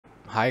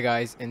Hi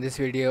guys, in this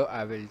video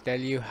I will tell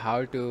you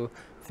how to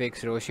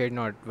fix RoShade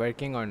not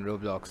working on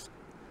Roblox.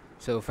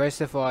 So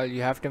first of all,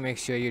 you have to make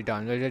sure you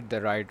downloaded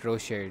the right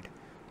RoShade.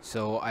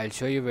 So I'll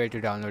show you where to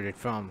download it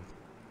from.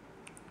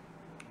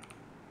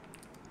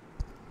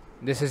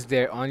 This is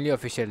their only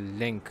official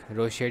link,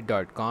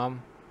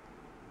 roshade.com,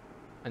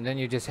 and then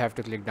you just have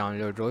to click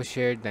download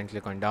RoShade, then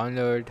click on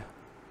download.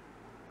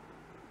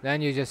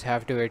 Then you just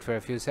have to wait for a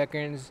few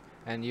seconds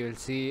and you will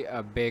see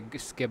a big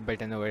skip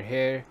button over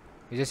here.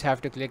 You just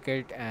have to click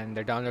it and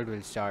the download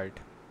will start.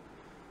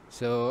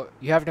 So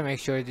you have to make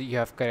sure that you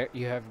have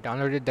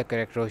downloaded the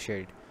correct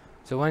RoShade.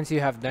 So once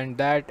you have done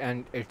that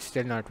and it's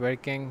still not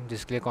working,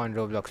 just click on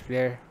Roblox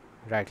player,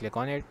 right click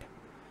on it,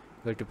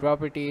 go to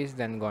properties,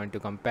 then go into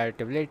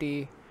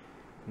compatibility.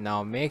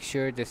 Now make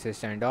sure this is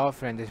turned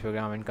off, run this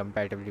program in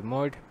compatibility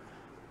mode,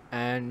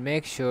 and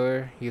make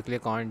sure you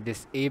click on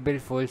disable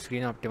full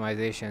screen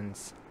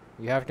optimizations.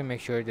 You have to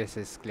make sure this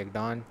is clicked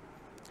on,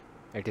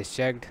 it is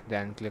checked,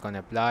 then click on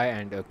apply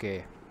and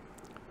OK.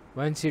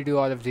 Once you do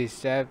all of these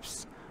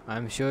steps,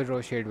 I'm sure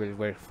RoShade will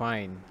work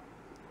fine.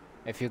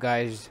 If you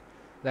guys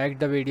liked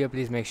the video,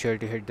 please make sure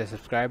to hit the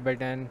subscribe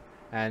button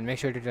and make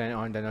sure to turn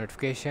on the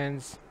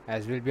notifications,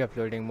 as we'll be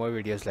uploading more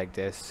videos like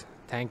this.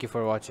 Thank you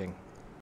for watching.